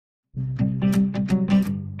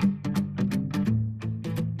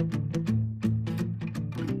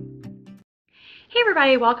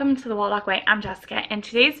Everybody, welcome to the Waldock Way. I'm Jessica, and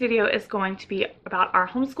today's video is going to be about our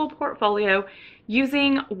homeschool portfolio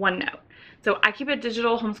using OneNote. So I keep a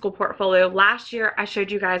digital homeschool portfolio. Last year I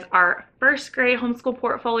showed you guys our first grade homeschool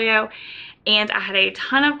portfolio, and I had a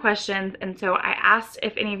ton of questions, and so I asked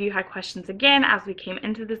if any of you had questions again as we came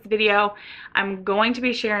into this video. I'm going to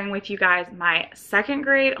be sharing with you guys my second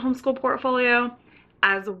grade homeschool portfolio,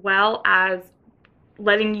 as well as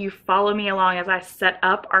letting you follow me along as I set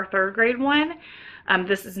up our third grade one.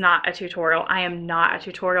 This is not a tutorial. I am not a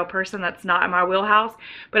tutorial person. That's not in my wheelhouse,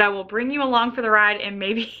 but I will bring you along for the ride, and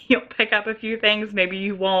maybe you'll pick up a few things. Maybe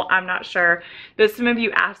you won't, I'm not sure. But some of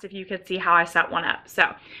you asked if you could see how I set one up. So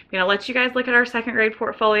I'm gonna let you guys look at our second grade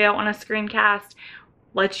portfolio on a screencast,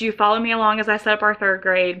 let you follow me along as I set up our third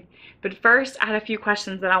grade. But first, I had a few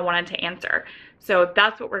questions that I wanted to answer. So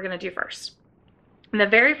that's what we're gonna do first. And the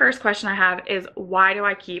very first question I have is, why do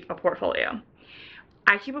I keep a portfolio?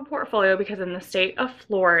 I keep a portfolio because in the state of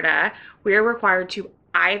Florida, we are required to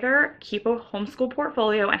either keep a homeschool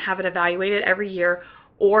portfolio and have it evaluated every year,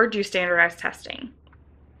 or do standardized testing.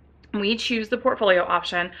 We choose the portfolio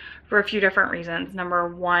option for a few different reasons. Number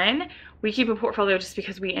one, we keep a portfolio just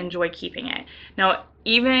because we enjoy keeping it. Now,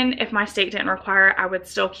 even if my state didn't require it, I would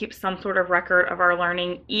still keep some sort of record of our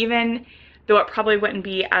learning, even though it probably wouldn't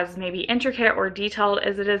be as maybe intricate or detailed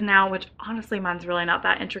as it is now, which honestly mine's really not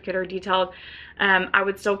that intricate or detailed. I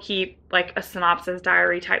would still keep like a synopsis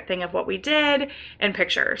diary type thing of what we did and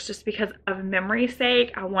pictures, just because of memory's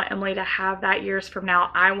sake. I want Emily to have that years from now.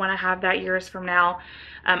 I want to have that years from now.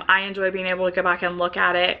 I enjoy being able to go back and look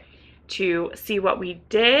at it to see what we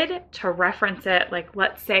did, to reference it. Like,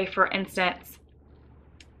 let's say for instance,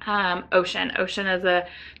 ocean. Ocean is a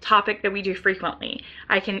topic that we do frequently.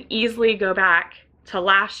 I can easily go back to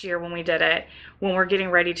last year when we did it, when we're getting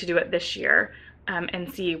ready to do it this year,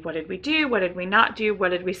 and see what did we do, what did we not do, what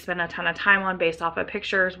did we spend a ton of time on based off of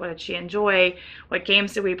pictures, what did she enjoy, what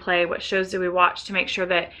games did we play, what shows did we watch, to make sure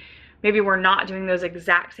that maybe we're not doing those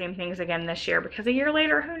exact same things again this year, because a year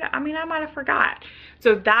later, who knows? I mean, I might have forgot.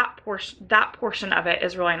 So that portion of it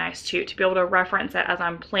is really nice too, to be able to reference it as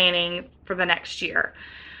I'm planning for the next year.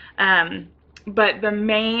 But the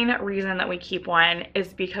main reason that we keep one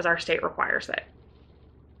is because our state requires it.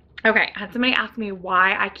 Okay, I had somebody ask me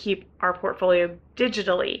why I keep our portfolio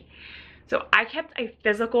digitally. So I kept a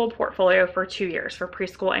physical portfolio for 2 years for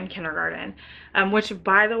preschool and kindergarten, which,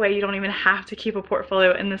 by the way, you don't even have to keep a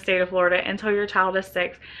portfolio in the state of Florida until your child is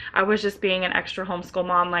 6. I was just being an extra homeschool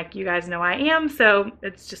mom, like you guys know I am, so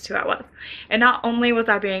it's just who I was. And not only was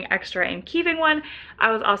I being extra in keeping one,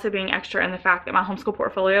 I was also being extra in the fact that my homeschool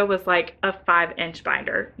portfolio was like a 5-inch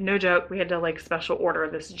binder. No joke, we had to like special order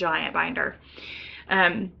this giant binder.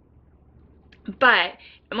 But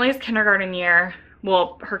Emily's kindergarten year,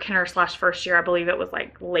 well, her kinder/first year, I believe it was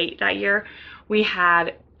like late that year, we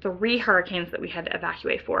had 3 hurricanes that we had to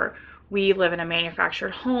evacuate for. We live in a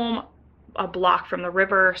manufactured home a block from the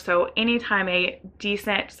river, so anytime a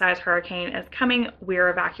decent sized hurricane is coming, we're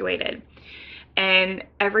evacuated. And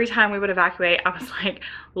every time we would evacuate, I was like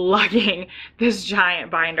lugging this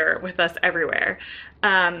giant binder with us everywhere.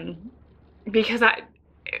 Because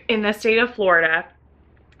in the state of Florida,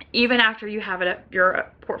 even after you have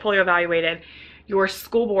your portfolio evaluated, your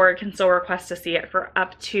school board can still request to see it for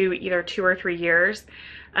up to either 2 or 3 years.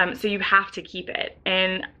 So you have to keep it.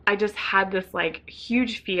 And I just had this like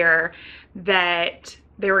huge fear that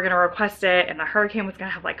they were going to request it and the hurricane was going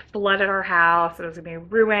to have like flooded our house, it was going to be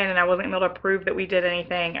ruined, and I wasn't able to prove that we did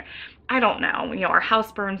anything. I don't know, you know, our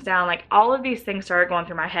house burns down. Like, all of these things started going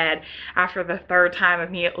through my head after the 3rd time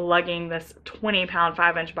of me lugging this 20-pound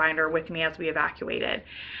 5-inch binder with me as we evacuated.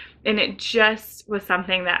 And it just was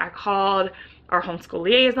something that I called our homeschool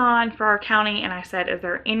liaison for our county, and I said, is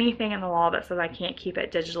there anything in the law that says I can't keep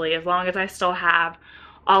it digitally, as long as I still have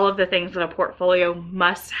all of the things that a portfolio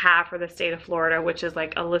must have for the state of Florida, which is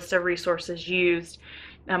like a list of resources used,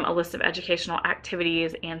 a list of educational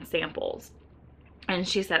activities, and samples? And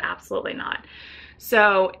she said, absolutely not.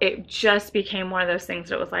 So it just became one of those things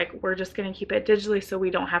that was like, we're just going to keep it digitally so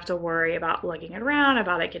we don't have to worry about lugging it around,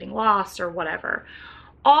 about it getting lost or whatever.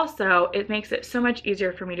 Also, it makes it so much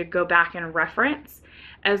easier for me to go back and reference,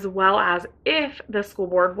 as well as if the school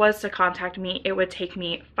board was to contact me, it would take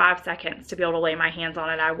me 5 seconds to be able to lay my hands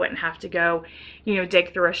on it. I wouldn't have to go, you know,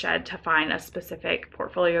 dig through a shed to find a specific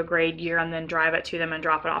portfolio grade year and then drive it to them and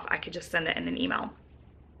drop it off. I could just send it in an email.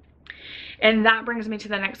 And that brings me to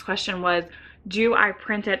the next question, was, do I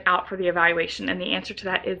print it out for the evaluation? And the answer to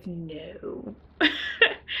that is no.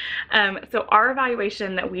 So our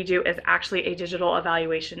evaluation that we do is actually a digital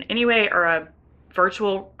evaluation anyway, or a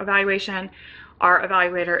virtual evaluation. Our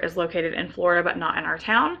evaluator is located in Florida, but not in our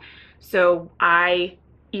town. So I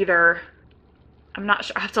either, I'm not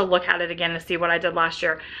sure, I have to look at it again to see what I did last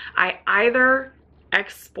year. I either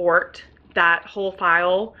export that whole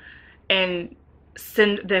file and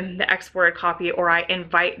send them the exported copy, or I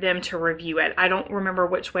invite them to review it. I don't remember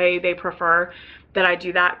which way they prefer that I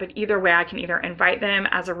do that, but either way I can either invite them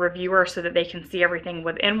as a reviewer so that they can see everything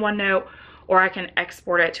within OneNote, or I can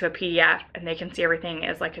export it to a PDF and they can see everything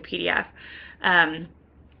as like a PDF.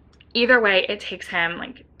 Either way, it takes him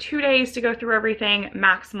like 2 days to go through everything,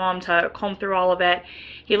 maximum, to comb through all of it.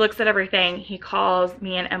 He looks at everything, he calls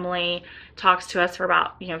me and Emily, talks to us for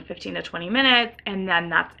about 15 to 20 minutes, and then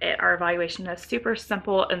that's it. Our evaluation is super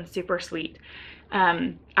simple and super sweet.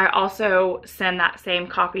 I also send that same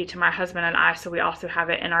copy to my husband and I, so we also have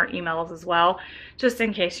it in our emails as well, just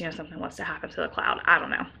in case something was to happen to the cloud. I don't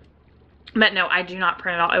know. But no, I do not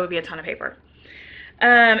print it all. It would be a ton of paper.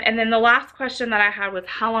 And then the last question that I had was,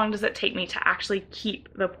 how long does it take me to actually keep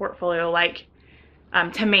the portfolio, like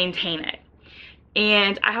to maintain it?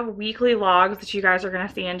 And I have weekly logs that you guys are going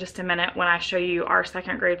to see in just a minute when I show you our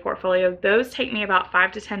second grade portfolio. Those take me about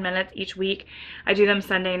 5 to 10 minutes each week. I do them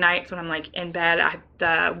Sunday nights when I'm like in bed.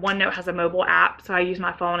 The OneNote has a mobile app, so I use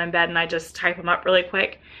my phone in bed and I just type them up really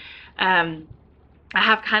quick. I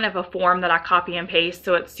have kind of a form that I copy and paste,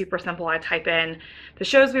 so it's super simple. I type in the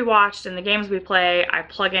shows we watched and the games we play. I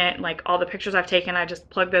plug in like all the pictures I've taken. I just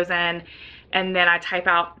plug those in, and then I type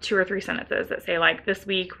out 2 or 3 sentences that say like, this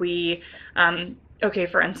week we, okay,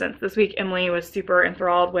 for instance, this week Emily was super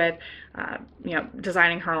enthralled with,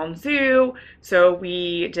 designing her own zoo. So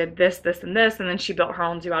we did this, this, and this, and then she built her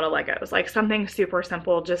own zoo out of Legos. Like something super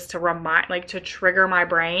simple just to remind, like to trigger my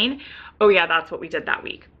brain. Oh yeah, that's what we did that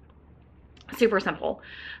week. Super simple.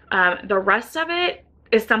 The rest of it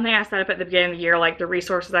is something I set up at the beginning of the year, like the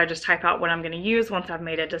resources. I just type out what I'm going to use once I've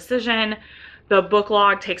made a decision. The book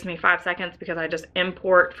log takes me 5 seconds because I just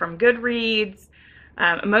import from Goodreads.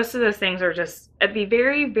 Most of those things are just at the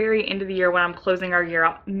very, very end of the year when I'm closing our year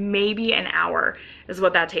out. Maybe an hour is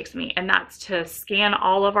what that takes me, and that's to scan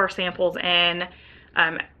all of our samples in,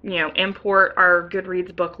 import our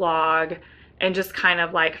Goodreads book log, and just kind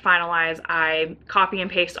of like finalize. I copy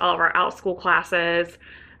and paste all of our out-school classes,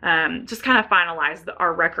 just kind of finalize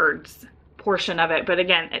our records portion of it. But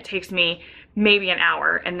again, it takes me maybe an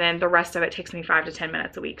hour, and then the rest of it takes me 5 to 10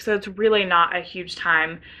 minutes a week. So it's really not a huge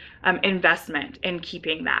time investment in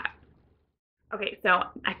keeping that. Okay, so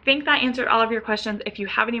I think that answered all of your questions. If you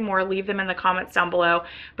have any more, leave them in the comments down below.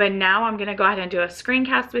 But now I'm gonna go ahead and do a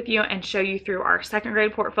screencast with you and show you through our second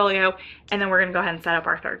grade portfolio, and then we're gonna go ahead and set up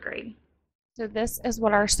our third grade. So this is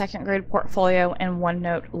what our second grade portfolio in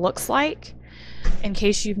OneNote looks like. In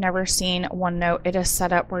case you've never seen OneNote, it is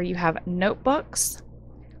set up where you have notebooks.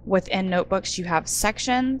 Within notebooks, you have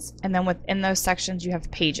sections, and then within those sections, you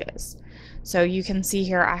have pages. So you can see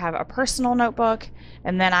here, I have a personal notebook,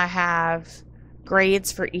 and then I have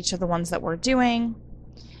grades for each of the ones that we're doing.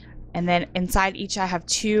 And then inside each, I have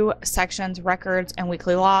 2 sections, records and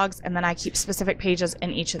weekly logs, and then I keep specific pages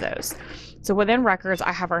in each of those. So within records,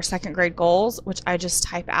 I have our second grade goals, which I just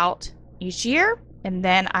type out each year. And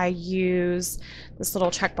then I use this little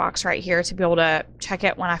checkbox right here to be able to check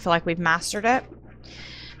it when I feel like we've mastered it.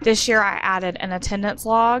 This year, I added an attendance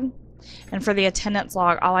log. And for the attendance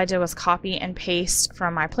log, all I did was copy and paste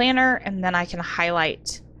from my planner, and then I can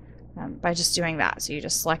highlight by just doing that. So you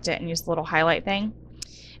just select it and use the little highlight thing.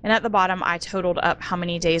 And at the bottom, I totaled up how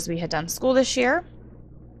many days we had done school this year.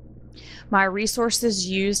 My resources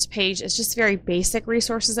used page is just very basic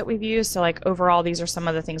resources that we've used. So like overall, these are some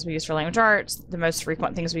of the things we use for language arts, the most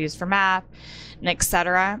frequent things we use for math, and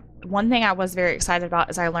etc. One thing I was very excited about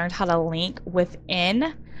is I learned how to link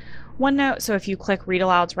within OneNote. So if you click read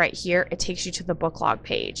alouds right here, it takes you to the book log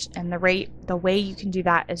page. And the way you can do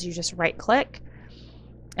that is you just right click,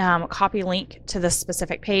 copy link to this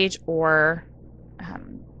specific page or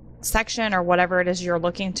section or whatever it is you're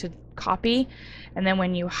looking to copy, and then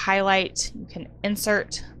when you highlight, you can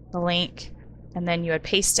insert the link, and then you would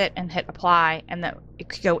paste it and hit apply, and that it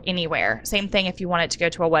could go anywhere. Same thing if you want it to go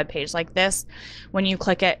to a web page like this. When you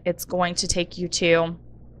click it, it's going to take you to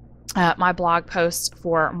my blog post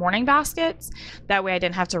for morning baskets. That way I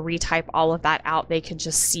didn't have to retype all of that out. They could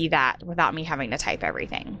just see that without me having to type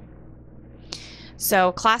everything.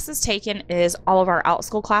 So classes taken is all of our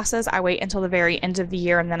out-school classes. I wait until the very end of the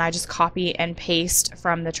year, and then I just copy and paste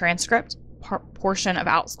from the transcript portion of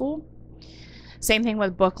out-school. Same thing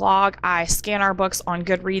with book log. I scan our books on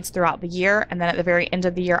Goodreads throughout the year, and then at the very end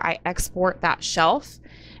of the year, I export that shelf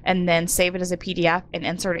and then save it as a PDF and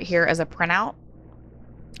insert it here as a printout.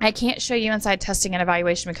 I can't show you inside testing and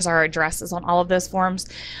evaluation because our address is on all of those forms,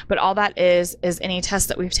 but all that is any tests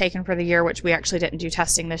that we've taken for the year, which we actually didn't do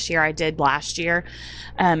testing this year. I did last year.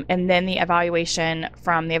 And then the evaluation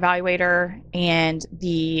from the evaluator and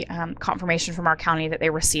the confirmation from our county that they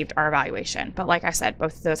received our evaluation. But like I said,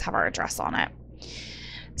 both of those have our address on it.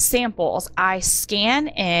 Samples, I scan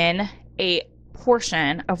in a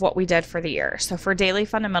portion of what we did for the year. So for daily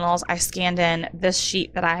fundamentals, I scanned in this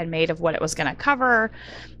sheet that I had made of what it was going to cover.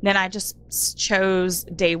 Then I just chose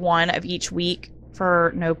day 1 of each week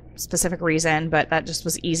for no specific reason, but that just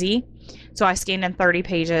was easy. So I scanned in 30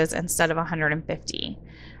 pages instead of 150.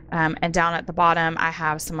 And down at the bottom, I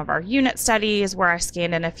have some of our unit studies where I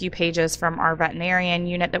scanned in a few pages from our veterinarian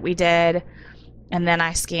unit that we did. And then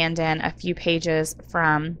I scanned in a few pages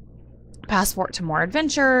from Passport to More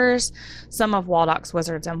Adventures, some of Waldock's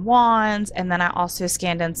Wizards and Wands, and then I also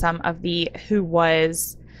scanned in some of the Who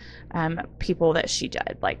Was people that she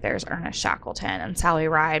did, like there's Ernest Shackleton and Sally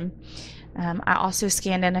Ride. I also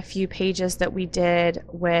scanned in a few pages that we did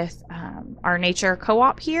with our nature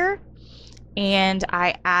co-op here, and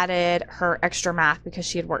I added her extra math because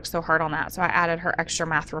she had worked so hard on that. So I added her extra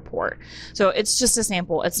math report. So it's just a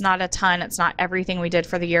sample. It's not a ton. It's not everything we did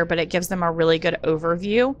for the year, but it gives them a really good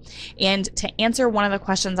overview. And to answer one of the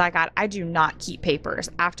questions I got, I do not keep papers.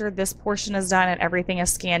 After this portion is done and everything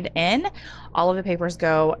is scanned in, all of the papers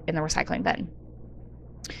go in the recycling bin.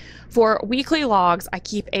 For weekly logs, I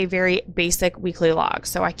keep a very basic weekly log.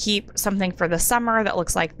 So I keep something for the summer that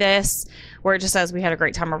looks like this, where it just says we had a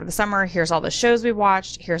great time over the summer. Here's all the shows we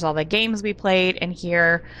watched. Here's all the games we played. And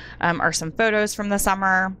here are some photos from the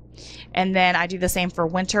summer. And then I do the same for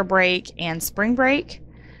winter break and spring break.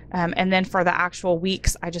 And then for the actual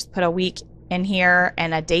weeks, I just put a week in here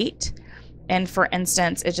and a date. And for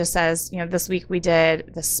instance, it just says, you know, this week we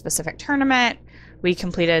did this specific tournament. We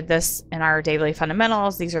completed this in our daily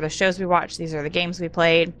fundamentals. These are the shows we watched. These are the games we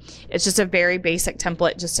played. It's just a very basic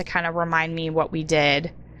template just to kind of remind me what we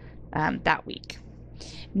did that week.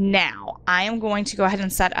 Now, I am going to go ahead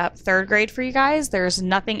and set up 3rd grade for you guys. There's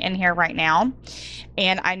nothing in here right now.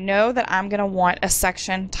 And I know that I'm going to want a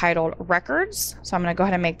section titled Records. So I'm going to go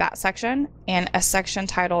ahead and make that section, and a section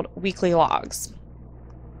titled Weekly Logs.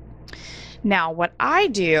 Now, what I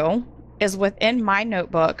do is within my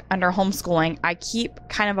notebook under homeschooling, I keep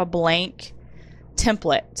kind of a blank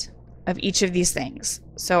template of each of these things.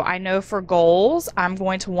 So I know for goals, I'm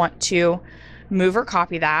going to want to move or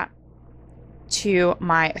copy that to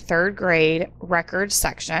my 3rd grade records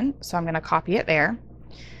section. So I'm going to copy it there.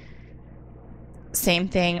 Same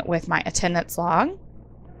thing with my attendance log.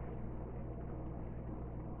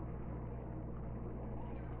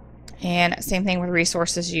 And same thing with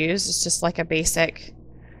resources used. It's just like a basic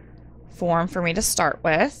form for me to start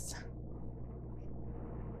with.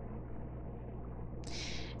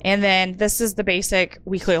 And then this is the basic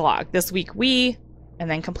weekly log. This week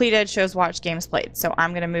and then completed, shows watched, games played. So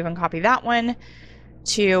I'm going to move and copy that one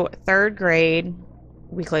to 3rd grade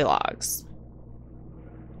weekly logs.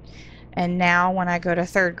 And now when I go to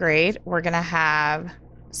 3rd grade, we're going to have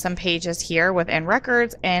some pages here within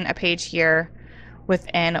records and a page here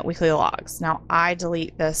within weekly logs. Now I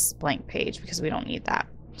delete this blank page because we don't need that.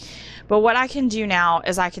 But what I can do now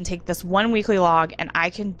is I can take this one weekly log and I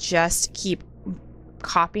can just keep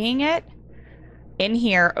copying it in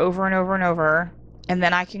here over and over and over. And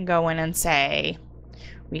then I can go in and say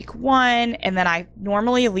week 1, and then I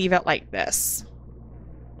normally leave it like this.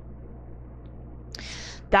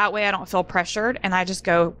 That way I don't feel pressured, and I just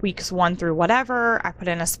go weeks 1 through whatever. I put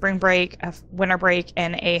in a spring break, a winter break,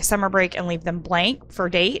 and a summer break and leave them blank for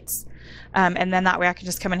dates. And then that way I can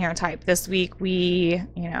just come in here and type this week we,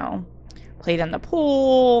 played in the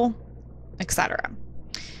pool, etc.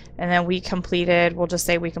 And then we'll just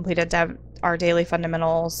say we completed our daily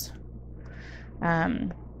fundamentals.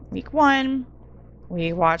 Week 1,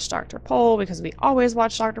 we watched Dr. Pol because we always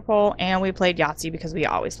watch Dr. Pol, and we played Yahtzee because we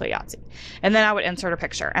always play Yahtzee. And then I would insert a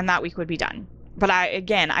picture, and that week would be done. But I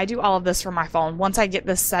do all of this from my phone. Once I get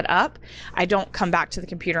this set up, I don't come back to the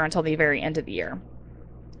computer until the very end of the year.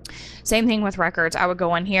 Same thing with records. I would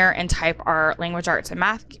go in here and type our language arts and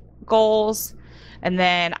math goals, and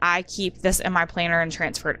then I keep this in my planner and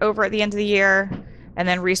transfer it over at the end of the year. And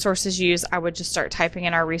then resources used, I would just start typing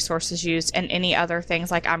in our resources used and any other things.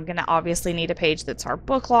 Like I'm going to obviously need a page that's our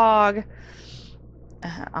book log.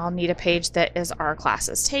 I'll need a page that is our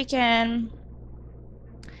classes taken.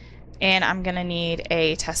 And I'm going to need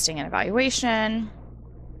a testing and evaluation.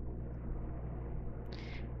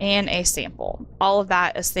 And a sample. All of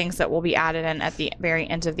that is things that will be added in at the very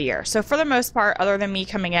end of the year. So for the most part, other than me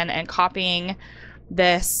coming in and copying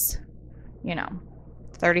this,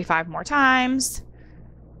 35 more times,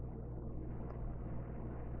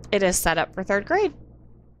 it is set up for third grade.